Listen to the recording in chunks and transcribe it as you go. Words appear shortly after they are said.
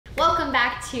welcome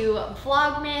back to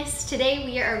Vlogmas. Today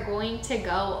we are going to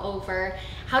go over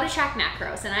how to track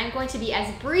macros, and I'm going to be as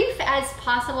brief as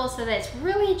possible so that it's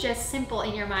really just simple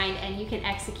in your mind and you can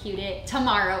execute it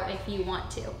tomorrow if you want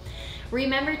to.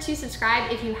 Remember to subscribe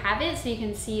if you haven't so you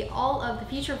can see all of the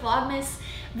future Vlogmas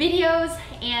videos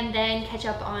and then catch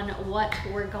up on what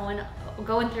we're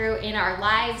going through in our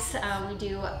lives. We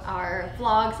do our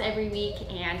vlogs every week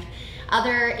and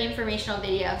other informational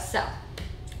videos, so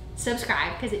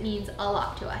subscribe because it means a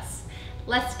lot to us.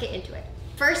 Let's get into it.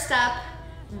 First up,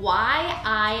 why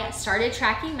I started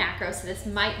tracking macros. So this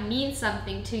might mean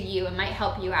something to you and might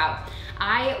help you out.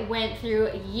 I went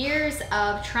through years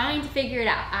of trying to figure it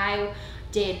out. I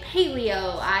did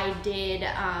paleo, I did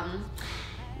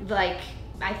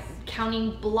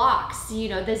counting blocks, you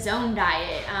know, the zone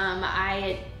diet.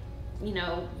 I,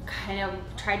 kind of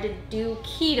tried to do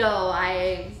keto.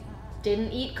 I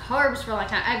didn't eat carbs for a long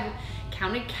time. I've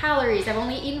counted calories. I've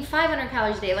only eaten 500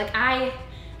 calories a day. Like, I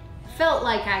felt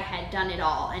like I had done it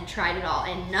all and tried it all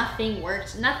and nothing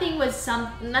worked. Nothing was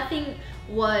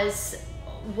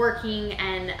working,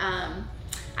 and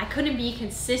I couldn't be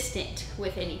consistent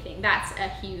with anything. That's a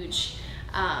huge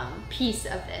piece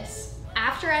of this.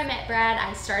 After I met Brad,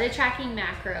 I started tracking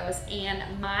macros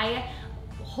and my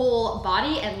whole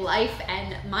body and life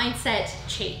and mindset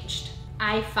changed.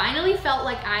 I finally felt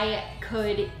like I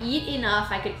could eat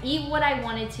enough, I could eat what I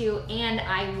wanted to, and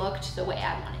I looked the way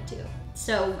I wanted to.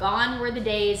 So gone were the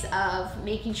days of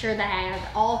making sure that I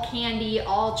had all candy,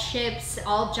 all chips,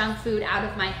 all junk food out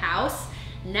of my house.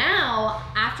 Now,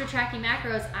 after tracking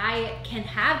macros, I can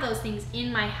have those things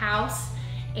in my house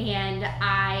and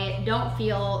I don't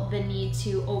feel the need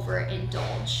to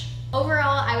overindulge.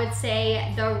 Overall, I would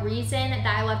say the reason that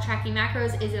I love tracking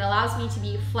macros is it allows me to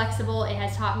be flexible. It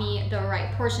has taught me the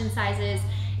right portion sizes.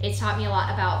 It's taught me a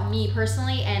lot about me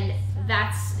personally, and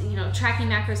that's, tracking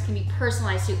macros can be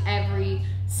personalized to every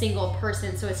single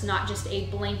person, so it's not just a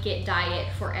blanket diet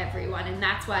for everyone, and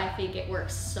that's why I think it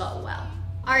works so well.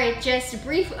 All right, just a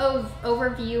brief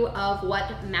overview of what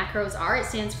macros are. It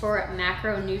stands for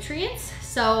macronutrients.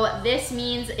 So this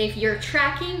means if you're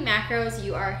tracking macros,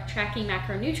 you are tracking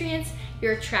macronutrients,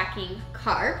 you're tracking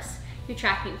carbs, you're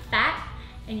tracking fat,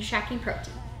 and you're tracking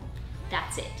protein.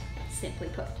 That's it, simply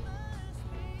put.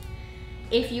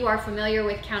 If you are familiar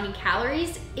with counting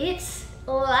calories, it's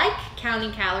like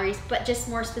counting calories, but just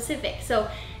more specific. So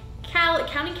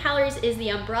counting calories is the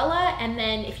umbrella, and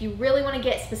then if you really want to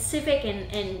get specific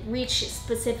and reach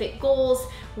specific goals,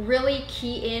 really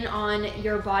key in on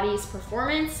your body's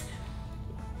performance,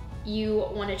 you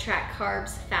want to track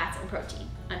carbs, fats, and protein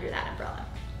under that umbrella.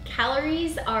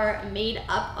 Calories are made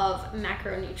up of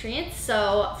macronutrients,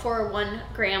 so for 1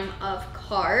 gram of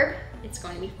carb, it's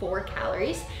going to be 4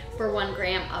 calories. For 1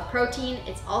 gram of protein,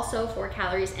 it's also 4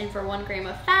 calories, and for 1 gram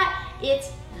of fat,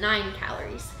 it's 9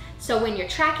 calories. So when you're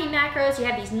tracking macros, you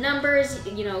have these numbers,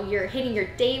 you're hitting your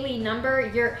daily number,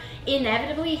 you're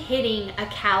inevitably hitting a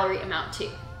calorie amount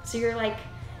too. So you're like,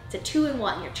 it's a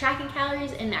 2-in-1. You're tracking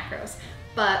calories and macros.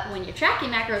 But when you're tracking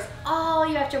macros, all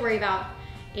you have to worry about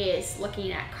is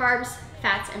looking at carbs,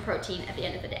 fats, and protein at the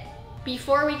end of the day.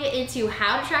 Before we get into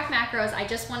how to track macros, I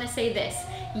just want to say this.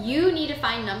 You need to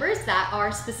find numbers that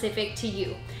are specific to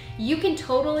you. You can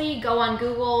totally go on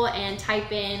Google and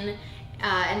type in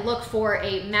and look for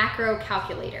a macro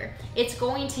calculator. It's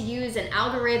going to use an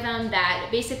algorithm that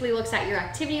basically looks at your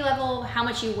activity level, how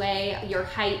much you weigh, your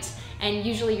height, and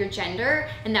usually your gender,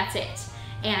 and that's it.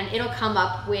 And it'll come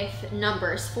up with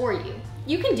numbers for you.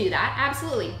 You can do that,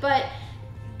 absolutely, but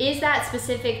is that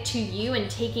specific to you and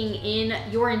taking in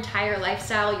your entire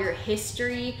lifestyle, your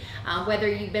history, whether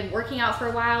you've been working out for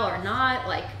a while or not?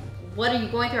 Like, what are you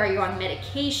going through? Are you on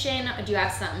medication? Do you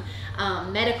have some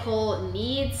medical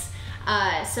needs?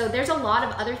 So there's a lot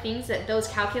of other things that those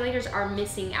calculators are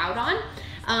missing out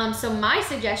on. So my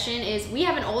suggestion is, we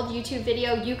have an old YouTube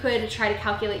video. You could try to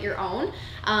calculate your own,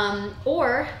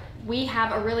 or we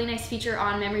have a really nice feature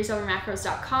on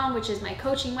memoriesovermacros.com, which is my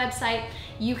coaching website.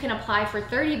 You can apply for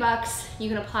 30 bucks. You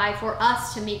can apply for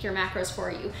us to make your macros for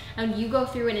you. And you go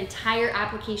through an entire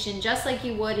application just like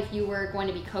you would if you were going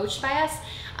to be coached by us.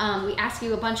 We ask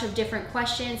you a bunch of different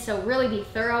questions, so really be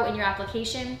thorough in your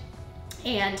application,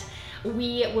 and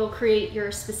we will create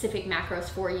your specific macros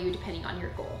for you depending on your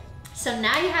goal. So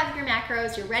now you have your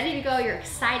macros, you're ready to go, you're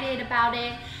excited about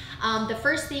it. The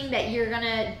first thing that you're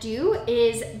gonna do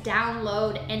is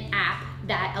download an app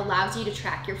that allows you to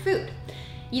track your food.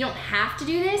 You don't have to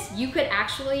do this. You could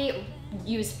actually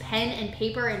use pen and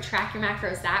paper and track your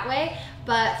macros that way,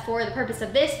 but for the purpose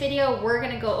of this video, we're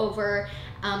gonna go over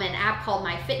an app called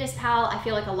MyFitnessPal. I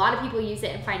feel like a lot of people use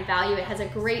it and find value. It has a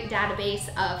great database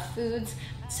of foods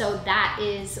So that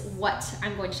is what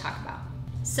I'm going to talk about.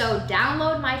 So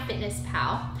download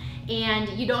MyFitnessPal, and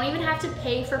you don't even have to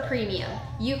pay for premium.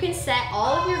 You can set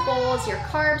all of your goals, your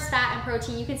carbs, fat, and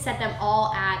protein, you can set them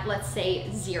all at, let's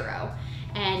say, 0.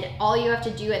 And all you have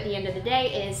to do at the end of the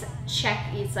day is check.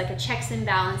 It's like a checks and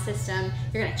balance system.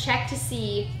 You're gonna check to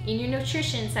see in your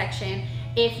nutrition section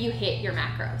if you hit your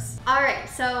macros. All right,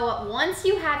 so once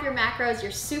you have your macros,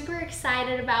 you're super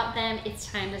excited about them, it's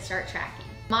time to start tracking.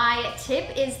 My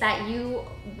tip is that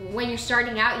when you're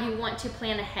starting out, you want to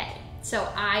plan ahead.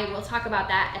 So I will talk about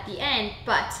that at the end,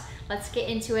 but let's get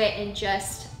into it. And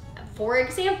just, for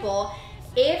example,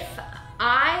 if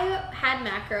I had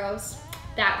macros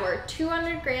that were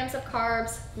 200 grams of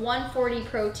carbs, 140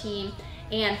 protein,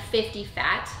 and 50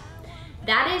 fat,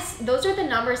 those are the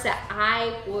numbers that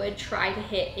I would try to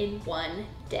hit in one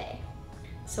day.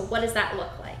 So what does that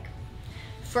look like?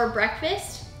 For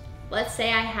breakfast, let's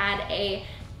say I had a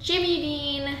Jimmy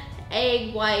Dean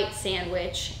egg white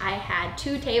sandwich. I had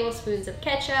 2 tablespoons of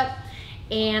ketchup,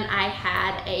 and I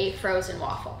had a frozen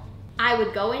waffle. I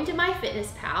would go into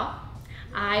MyFitnessPal,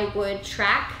 I would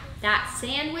track that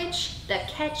sandwich, the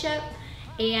ketchup,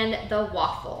 and the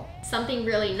waffle. Something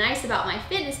really nice about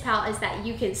MyFitnessPal is that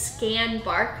you can scan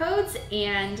barcodes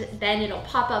and then it'll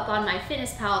pop up on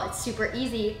MyFitnessPal. It's super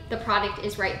easy. The product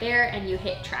is right there and you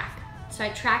hit track. So I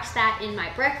tracked that in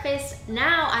my breakfast.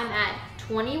 Now I'm at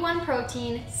 21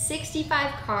 protein,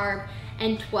 65 carb,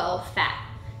 and 12 fat.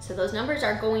 So those numbers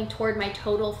are going toward my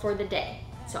total for the day.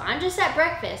 So I'm just at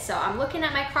breakfast, so I'm looking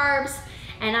at my carbs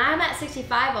and I'm at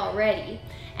 65 already.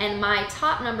 And my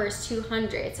top number is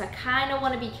 200. So I kind of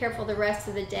want to be careful the rest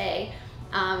of the day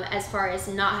as far as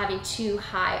not having too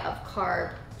high of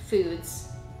carb foods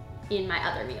in my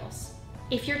other meals.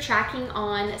 If you're tracking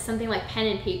on something like pen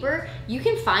and paper, you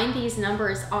can find these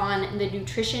numbers on the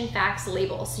nutrition facts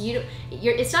label. So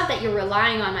it's not that you're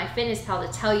relying on MyFitnessPal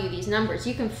to tell you these numbers.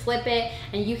 You can flip it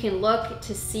and you can look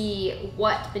to see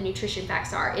what the nutrition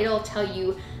facts are. It'll tell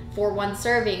you for one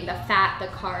serving, the fat, the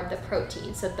carb, the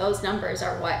protein. So those numbers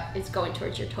are what is going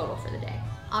towards your total for the day.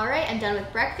 All right, I'm done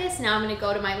with breakfast. Now I'm gonna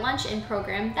go to my lunch and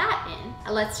program that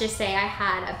in. Let's just say I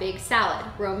had a big salad,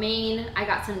 romaine, I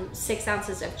got some 6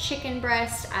 ounces of chicken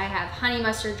breast, I have honey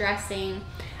mustard dressing,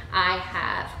 I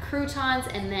have croutons,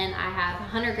 and then I have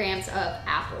 100 grams of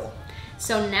apple.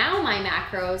 So now my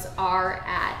macros are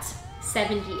at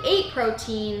 78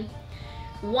 protein,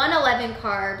 111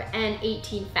 carb, and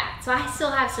 18 fat. So I still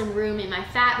have some room in my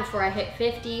fat before I hit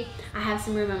 50. I have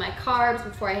some room in my carbs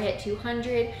before I hit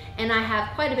 200, and I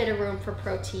have quite a bit of room for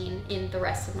protein in the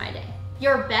rest of my day.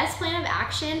 Your best plan of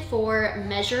action for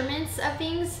measurements of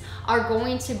things are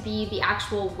going to be the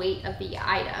actual weight of the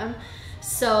item.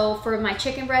 So for my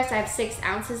chicken breast, I have 6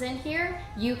 ounces in here.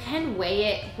 You can weigh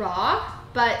it raw,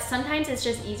 but sometimes it's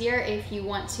just easier if you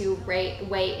want to weigh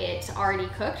it already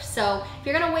cooked. So if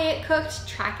you're gonna weigh it cooked,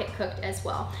 track it cooked as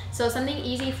well. So something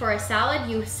easy for a salad,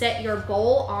 you set your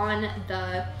bowl on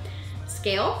the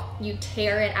scale, you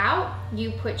tear it out,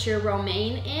 you put your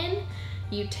romaine in,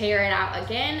 you tear it out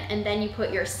again, and then you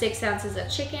put your 6 ounces of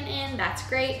chicken in, that's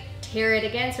great. Tear it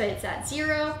again so it's at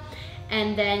 0.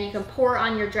 And then you can pour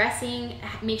on your dressing.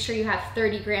 Make sure you have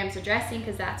 30 grams of dressing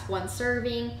because that's 1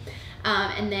 serving.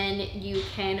 And then you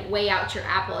can weigh out your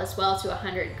apple as well to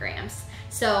 100 grams.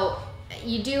 So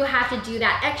you do have to do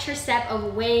that extra step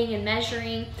of weighing and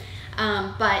measuring,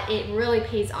 but it really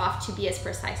pays off to be as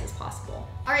precise as possible.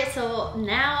 All right, so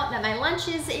now that my lunch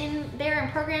is in there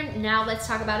and programmed, now let's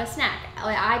talk about a snack.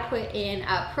 I put in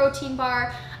a protein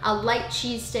bar, a light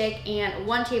cheese stick, and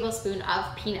 1 tablespoon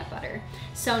of peanut butter.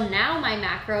 So now my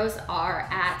macros are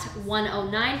at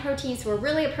 109 protein, so we're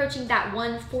really approaching that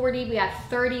 140. We have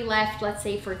 30 left, let's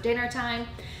say for dinner time.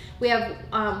 We have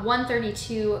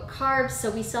 132 carbs,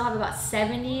 so we still have about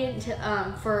 70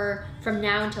 from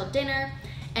now until dinner.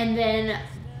 And then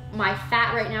my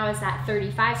fat right now is at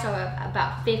 35, so I have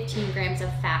about 15 grams of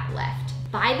fat left.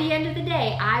 By the end of the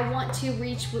day, I want to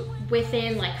reach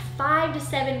within like 5 to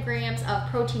 7 grams of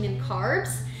protein and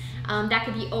carbs. That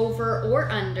could be over or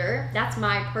under. That's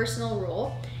my personal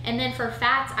rule. And then for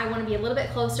fats, I want to be a little bit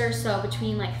closer, so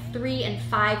between like 3 and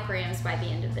 5 grams by the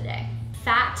end of the day.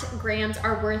 Fat grams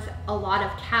are worth a lot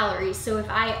of calories, so if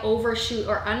I overshoot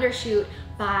or undershoot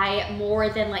by more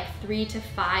than like 3 to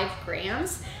 5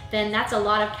 grams, then that's a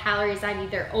lot of calories I'm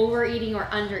either overeating or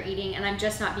undereating, and I'm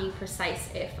just not being precise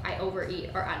if I overeat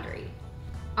or undereat.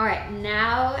 All right,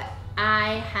 now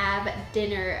I have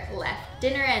dinner left.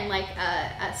 Dinner and like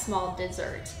a small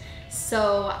dessert.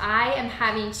 So I am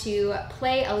having to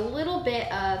play a little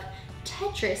bit of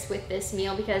Tetris with this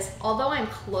meal, because although I'm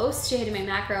close to hitting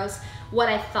my macros, what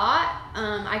I thought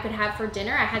I could have for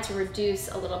dinner, I had to reduce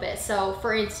a little bit. So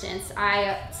for instance,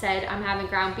 I said I'm having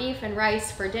ground beef and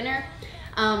rice for dinner,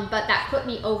 but that put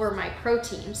me over my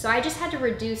protein. So I just had to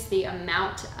reduce the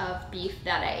amount of beef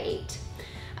that I ate.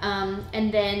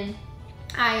 And then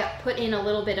I put in a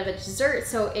little bit of a dessert.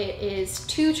 So it is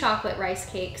 2 chocolate rice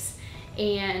cakes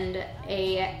and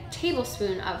a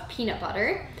tablespoon of peanut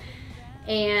butter.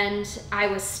 And I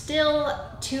was still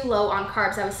too low on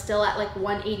carbs. I was still at like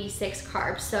 186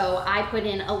 carbs. So I put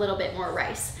in a little bit more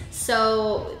rice.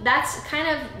 So that's kind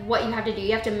of what you have to do.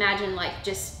 You have to imagine like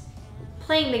just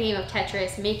playing the game of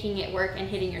Tetris, making it work and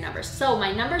hitting your numbers. So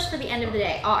my numbers for the end of the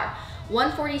day are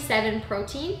 147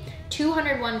 protein,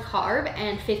 201 carb,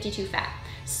 and 52 fat.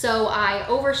 So I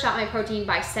overshot my protein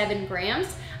by 7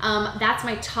 grams. That's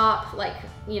my top, like,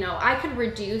 you know, I could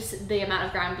reduce the amount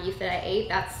of ground beef that I ate.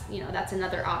 That's, you know, that's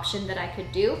another option that I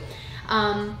could do.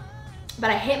 But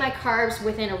I hit my carbs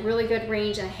within a really good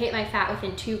range, and I hit my fat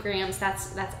within 2 grams.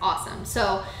 That's awesome.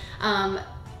 So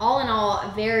all in all,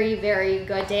 a very, very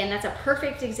good day. And that's a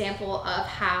perfect example of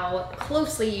how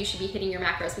closely you should be hitting your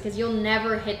macros, because you'll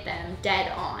never hit them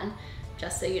dead on,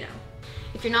 just so you know.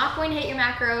 If you're not going to hit your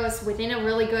macros within a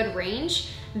really good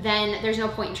range, then there's no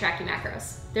point in tracking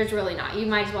macros. There's really not. You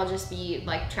might as well just be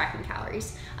like tracking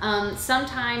calories.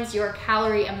 Sometimes your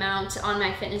calorie amount on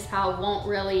MyFitnessPal won't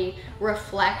really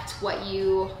reflect what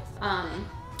your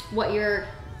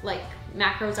like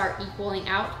macros are equaling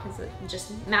out, because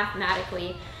just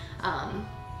mathematically,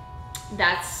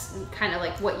 that's kind of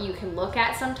like what you can look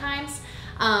at sometimes.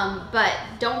 But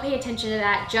don't pay attention to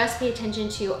that. Just pay attention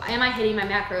to, am I hitting my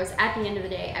macros at the end of the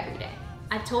day, every day?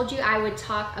 I told you I would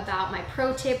talk about my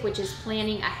pro tip, which is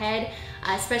planning ahead,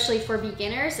 especially for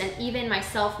beginners, and even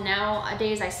myself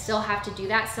nowadays, I still have to do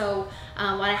that. So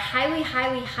what I highly,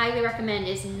 highly, highly recommend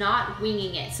is not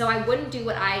winging it. So I wouldn't do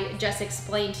what I just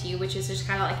explained to you, which is just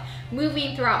kind of like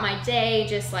moving throughout my day,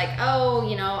 just like, oh,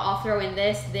 you know, I'll throw in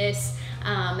this,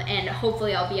 and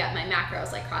hopefully I'll be at my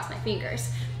macros, like cross my fingers.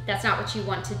 That's not what you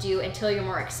want to do until you're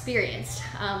more experienced.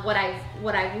 What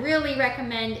I really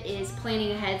recommend is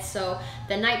planning ahead. So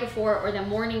the night before or the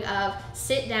morning of,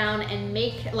 sit down and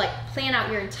plan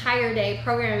out your entire day,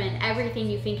 program in everything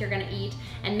you think you're gonna eat,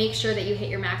 and make sure that you hit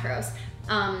your macros.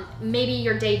 Maybe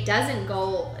your day doesn't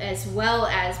go as well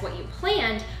as what you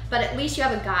planned, but at least you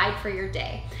have a guide for your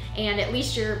day. And at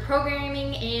least you're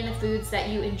programming in foods that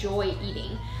you enjoy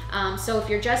eating. So if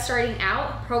you're just starting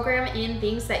out, program in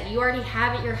things that you already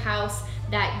have at your house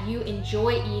that you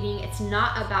enjoy eating. It's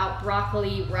not about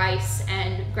broccoli, rice,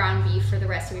 and ground beef for the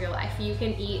rest of your life. You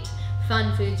can eat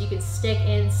fun foods. You can stick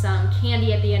in some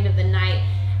candy at the end of the night.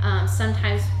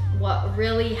 Sometimes what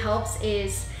really helps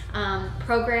is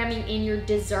programming in your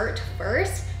dessert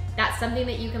first. That's something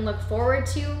that you can look forward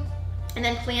to, and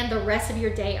then plan the rest of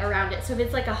your day around it. So if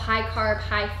it's like a high carb,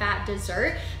 high fat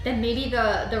dessert, then maybe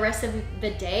the rest of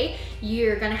the day,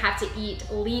 you're gonna have to eat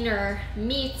leaner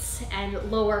meats and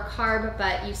lower carb,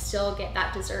 but you still get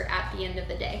that dessert at the end of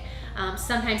the day.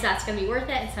 Sometimes that's gonna be worth it,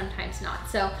 and sometimes not.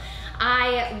 So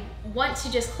I want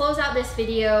to just close out this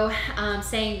video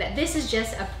saying that this is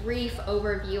just a brief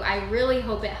overview. I really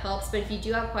hope it helps, but if you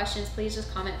do have questions, please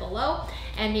just comment below,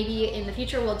 and maybe in the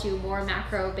future we'll do more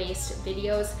macro-based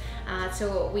videos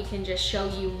so we can just show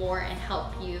you more and help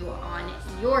you on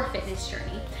your fitness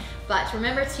journey. But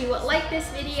remember to like this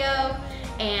video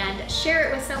and share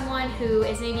it with someone who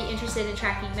is maybe interested in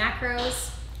tracking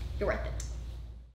macros. You're worth it.